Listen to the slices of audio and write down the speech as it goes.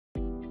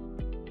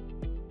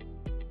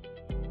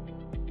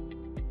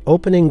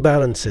Opening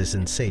balances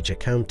in Sage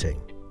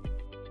Accounting.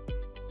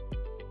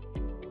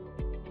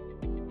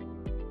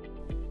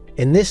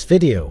 In this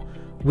video,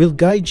 we'll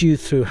guide you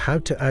through how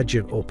to add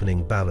your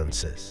opening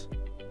balances.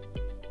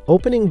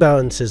 Opening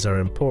balances are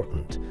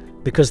important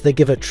because they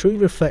give a true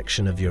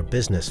reflection of your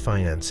business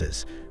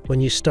finances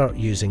when you start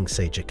using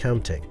Sage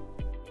Accounting.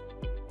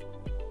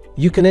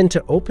 You can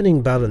enter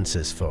opening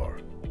balances for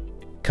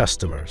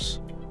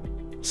customers,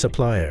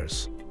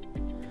 suppliers,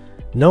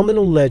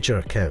 nominal ledger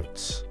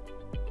accounts,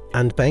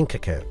 and bank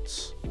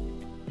accounts.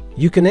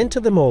 You can enter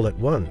them all at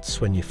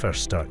once when you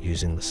first start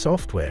using the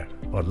software,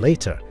 or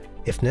later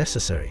if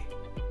necessary.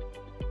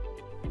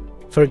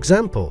 For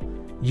example,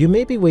 you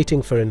may be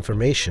waiting for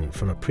information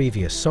from a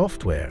previous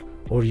software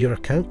or your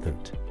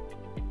accountant.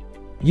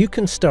 You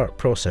can start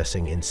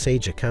processing in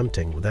Sage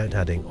Accounting without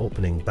adding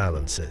opening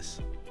balances.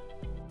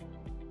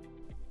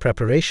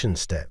 Preparation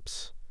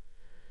steps.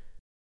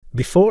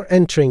 Before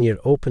entering your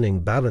opening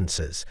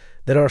balances,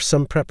 there are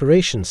some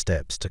preparation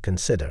steps to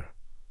consider.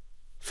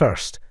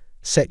 First,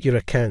 set your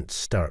account's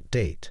start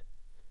date.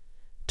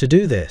 To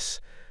do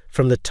this,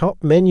 from the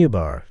top menu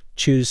bar,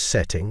 choose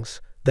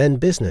Settings, then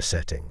Business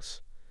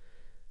Settings.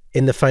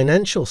 In the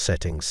Financial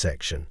Settings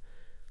section,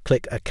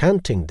 click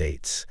Accounting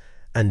Dates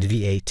and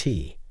VAT.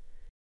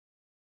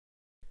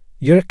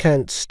 Your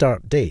account's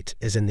start date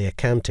is in the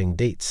Accounting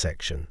Dates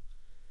section.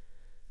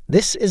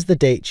 This is the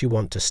date you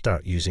want to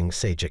start using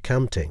Sage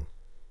Accounting.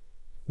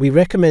 We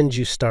recommend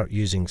you start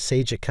using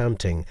Sage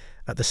Accounting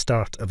at the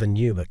start of a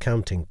new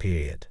accounting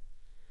period.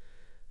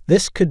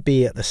 This could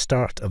be at the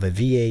start of a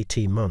VAT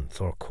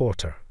month or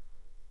quarter,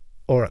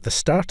 or at the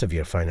start of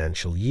your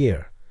financial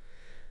year.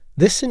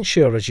 This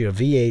ensures your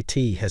VAT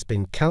has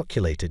been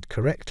calculated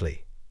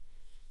correctly.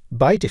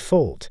 By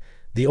default,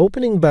 the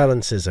opening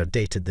balances are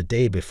dated the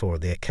day before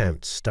the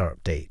account's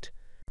start date.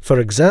 For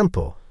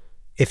example,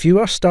 if you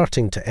are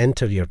starting to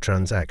enter your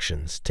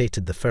transactions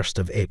dated the 1st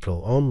of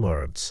April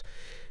onwards,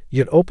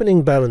 your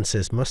opening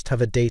balances must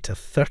have a date of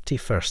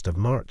 31st of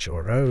March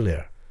or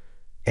earlier.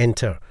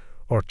 Enter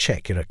or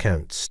check your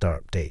account's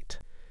start date.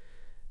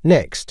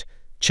 Next,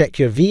 check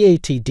your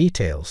VAT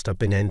details have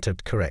been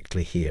entered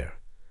correctly here.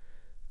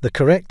 The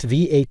correct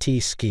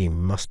VAT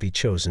scheme must be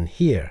chosen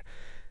here,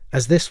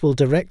 as this will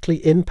directly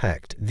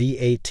impact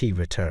VAT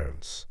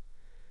returns.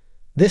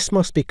 This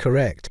must be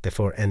correct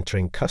before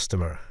entering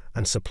customer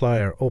and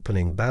supplier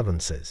opening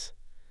balances.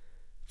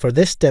 For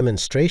this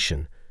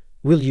demonstration,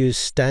 we'll use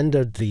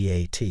standard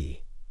VAT.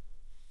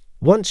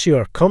 Once you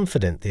are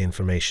confident the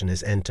information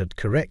is entered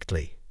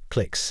correctly,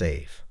 click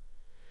Save.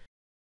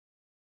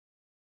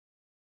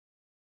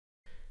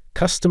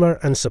 Customer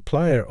and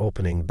supplier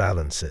opening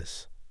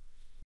balances.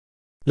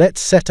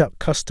 Let's set up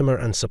customer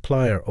and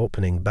supplier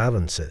opening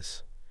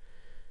balances.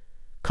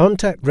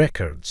 Contact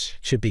records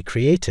should be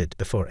created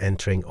before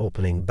entering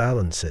opening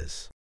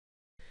balances.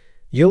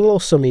 You'll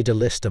also need a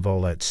list of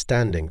all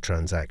outstanding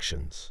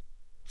transactions.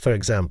 For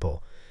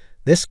example,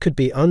 this could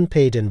be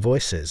unpaid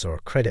invoices or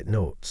credit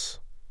notes.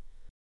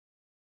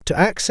 To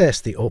access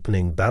the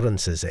opening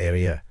balances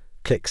area,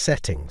 click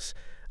Settings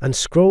and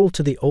scroll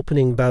to the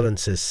Opening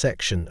Balances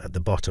section at the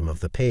bottom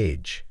of the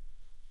page.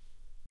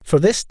 For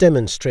this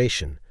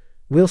demonstration,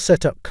 we'll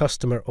set up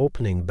customer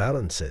opening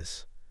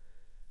balances.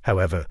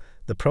 However,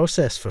 the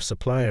process for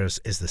suppliers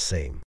is the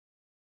same.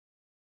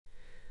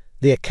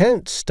 The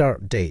account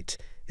start date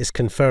is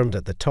confirmed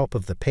at the top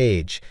of the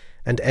page,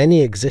 and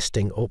any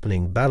existing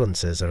opening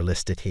balances are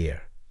listed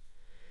here.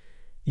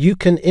 You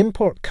can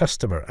import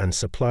customer and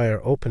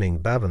supplier opening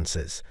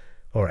balances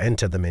or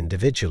enter them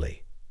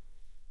individually.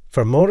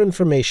 For more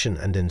information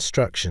and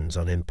instructions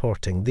on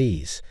importing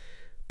these,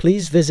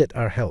 please visit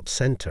our Help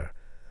Center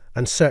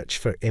and search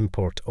for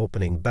Import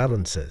Opening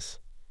Balances.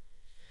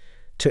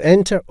 To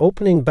enter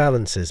opening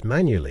balances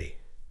manually,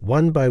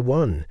 one by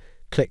one,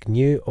 click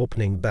New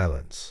Opening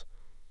Balance.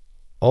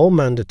 All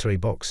mandatory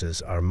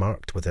boxes are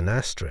marked with an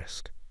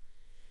asterisk.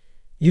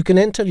 You can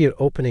enter your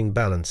opening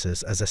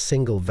balances as a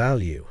single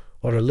value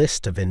or a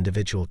list of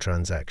individual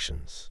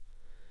transactions.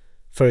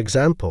 For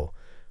example,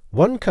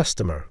 one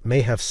customer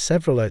may have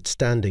several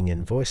outstanding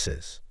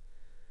invoices.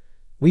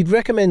 We'd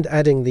recommend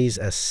adding these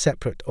as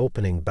separate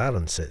opening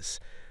balances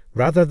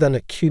rather than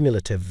a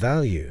cumulative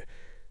value,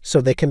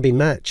 so they can be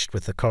matched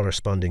with the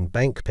corresponding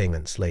bank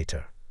payments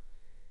later.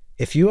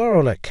 If you are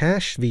on a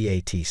cash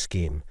VAT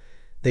scheme,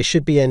 they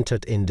should be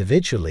entered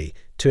individually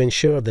to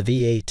ensure the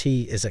VAT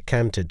is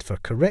accounted for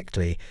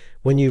correctly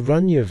when you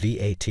run your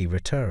VAT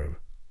return.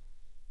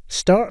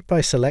 Start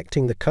by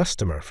selecting the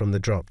customer from the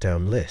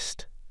drop-down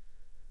list.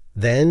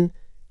 Then,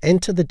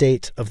 enter the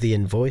date of the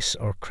invoice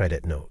or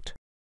credit note.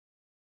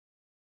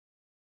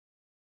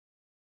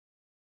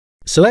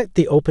 Select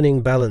the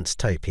opening balance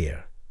type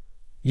here.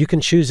 You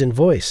can choose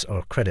invoice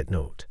or credit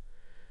note.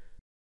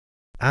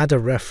 Add a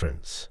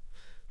reference.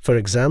 For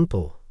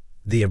example,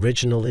 the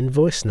original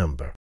invoice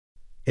number.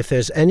 If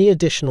there's any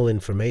additional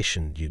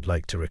information you'd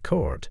like to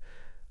record,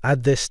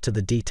 add this to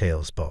the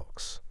details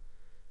box.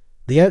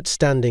 The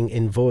outstanding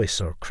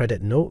invoice or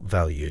credit note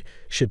value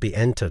should be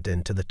entered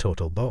into the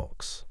total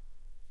box.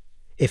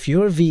 If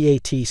your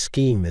VAT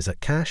scheme is a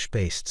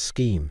cash-based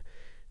scheme,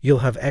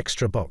 you'll have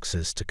extra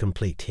boxes to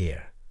complete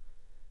here.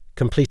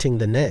 Completing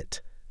the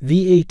net,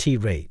 VAT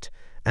rate,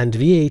 and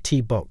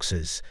VAT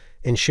boxes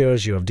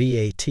ensures your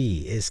VAT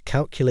is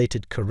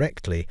calculated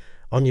correctly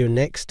on your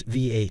next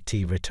VAT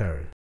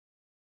return.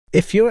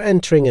 If you're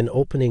entering an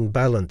opening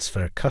balance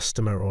for a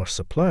customer or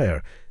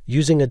supplier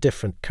using a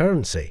different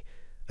currency,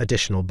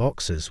 additional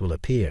boxes will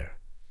appear.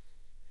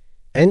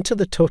 Enter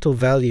the total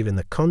value in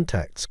the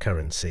contact's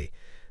currency,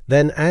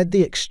 then add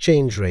the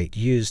exchange rate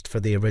used for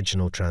the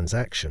original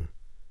transaction.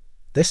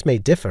 This may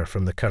differ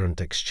from the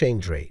current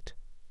exchange rate.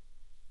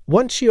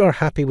 Once you are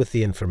happy with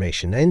the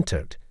information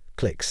entered,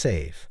 click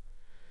Save.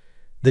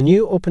 The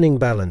new opening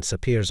balance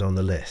appears on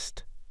the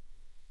list.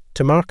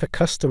 To mark a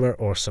customer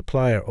or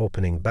supplier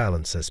opening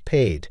balance as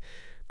paid,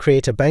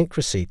 create a bank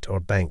receipt or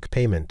bank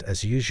payment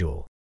as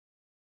usual.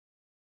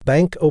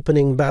 Bank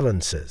opening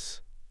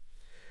balances.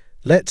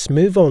 Let's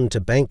move on to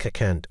bank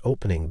account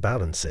opening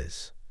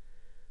balances.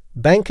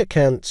 Bank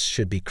accounts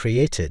should be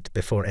created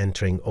before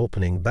entering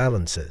opening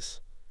balances.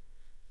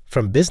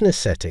 From Business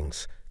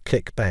Settings,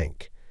 click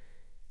Bank.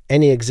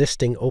 Any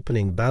existing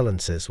opening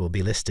balances will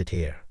be listed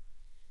here.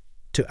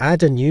 To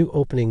add a new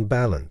opening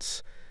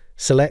balance,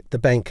 select the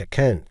bank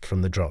account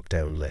from the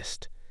drop-down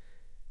list.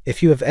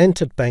 If you have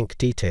entered bank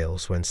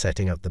details when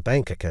setting up the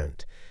bank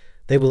account,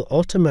 they will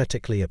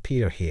automatically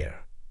appear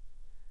here.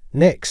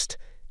 Next,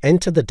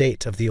 enter the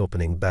date of the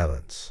opening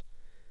balance.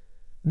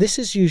 This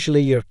is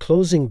usually your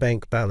closing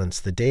bank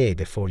balance the day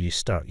before you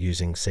start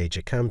using Sage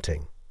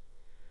Accounting.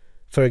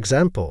 For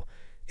example,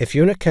 if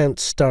your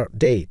account's start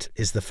date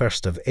is the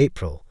 1st of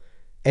April,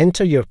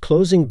 enter your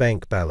closing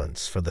bank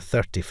balance for the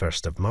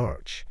 31st of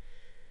March.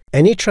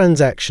 Any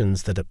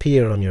transactions that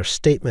appear on your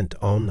statement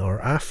on or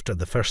after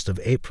the 1st of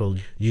April,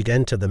 you'd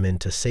enter them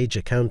into Sage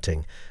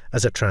Accounting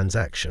as a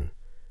transaction,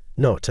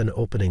 not an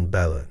opening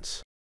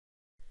balance.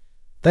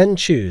 Then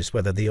choose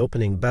whether the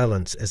opening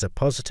balance is a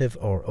positive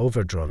or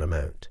overdrawn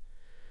amount.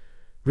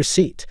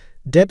 Receipt,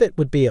 debit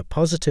would be a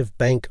positive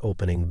bank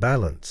opening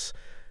balance,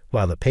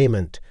 while the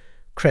payment,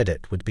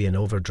 credit, would be an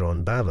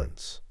overdrawn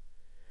balance.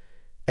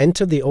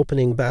 Enter the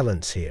opening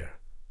balance here.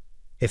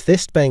 If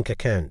this bank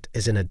account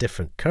is in a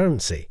different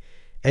currency,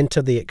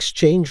 enter the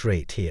exchange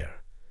rate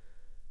here.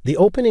 The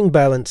opening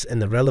balance in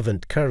the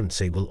relevant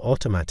currency will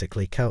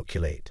automatically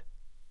calculate.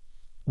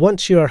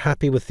 Once you are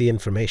happy with the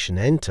information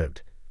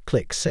entered,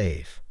 click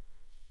Save.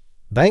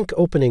 Bank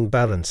opening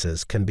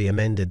balances can be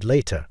amended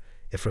later,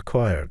 if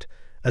required,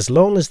 as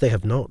long as they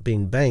have not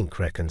been bank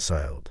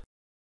reconciled.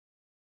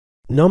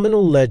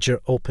 Nominal Ledger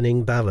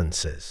opening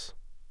balances.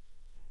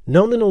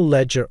 Nominal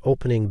Ledger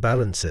opening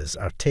balances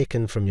are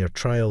taken from your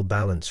trial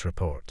balance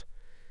report.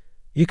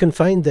 You can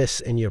find this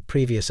in your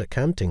previous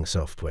accounting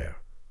software.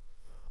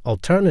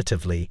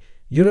 Alternatively,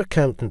 your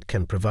accountant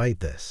can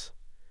provide this.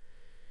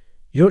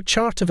 Your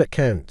chart of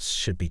accounts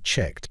should be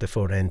checked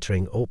before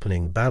entering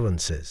opening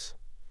balances.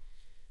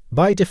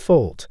 By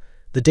default,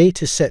 the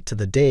date is set to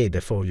the day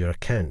before your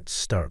account's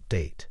start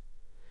date.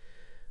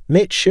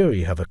 Make sure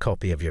you have a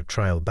copy of your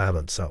trial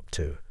balance up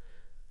to,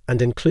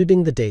 and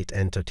including the date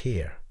entered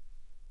here.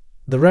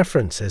 The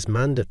reference is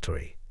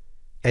mandatory.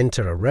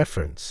 Enter a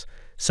reference,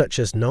 such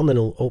as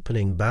nominal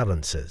opening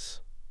balances.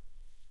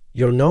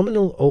 Your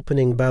nominal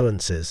opening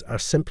balances are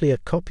simply a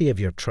copy of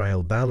your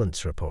trial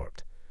balance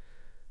report.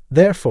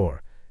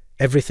 Therefore,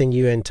 everything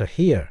you enter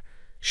here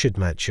should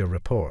match your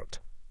report.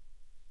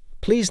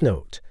 Please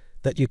note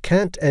that you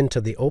can't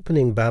enter the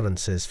opening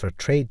balances for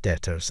trade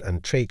debtors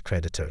and trade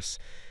creditors,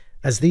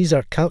 as these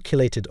are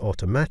calculated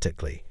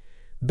automatically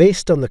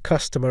based on the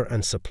customer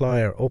and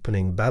supplier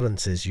opening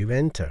balances you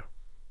enter.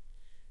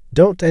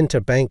 Don't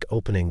enter bank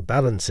opening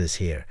balances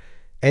here.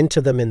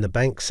 Enter them in the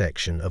bank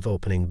section of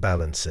opening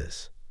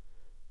balances.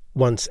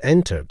 Once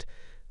entered,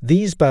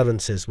 these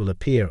balances will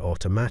appear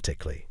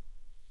automatically.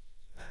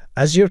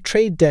 As your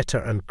trade debtor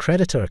and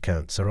creditor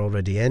accounts are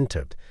already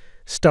entered,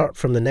 start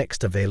from the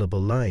next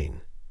available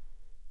line.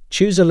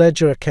 Choose a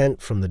ledger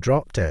account from the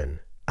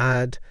drop-down,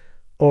 add,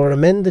 or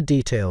amend the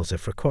details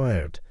if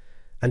required,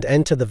 and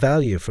enter the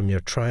value from your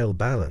trial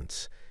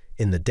balance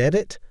in the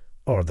debit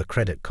or the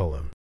credit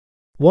column.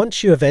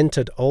 Once you have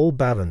entered all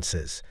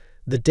balances,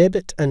 the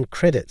debit and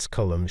credits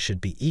column should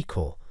be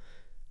equal,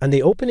 and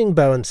the opening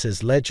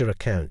balances ledger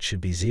account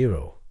should be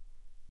 0.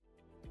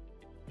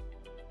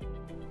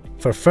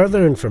 For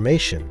further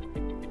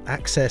information,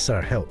 access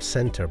our Help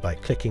Center by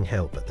clicking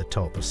Help at the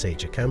top of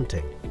Sage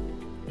Accounting.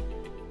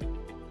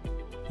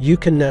 You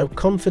can now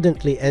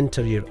confidently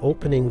enter your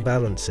opening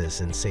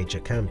balances in Sage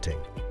Accounting.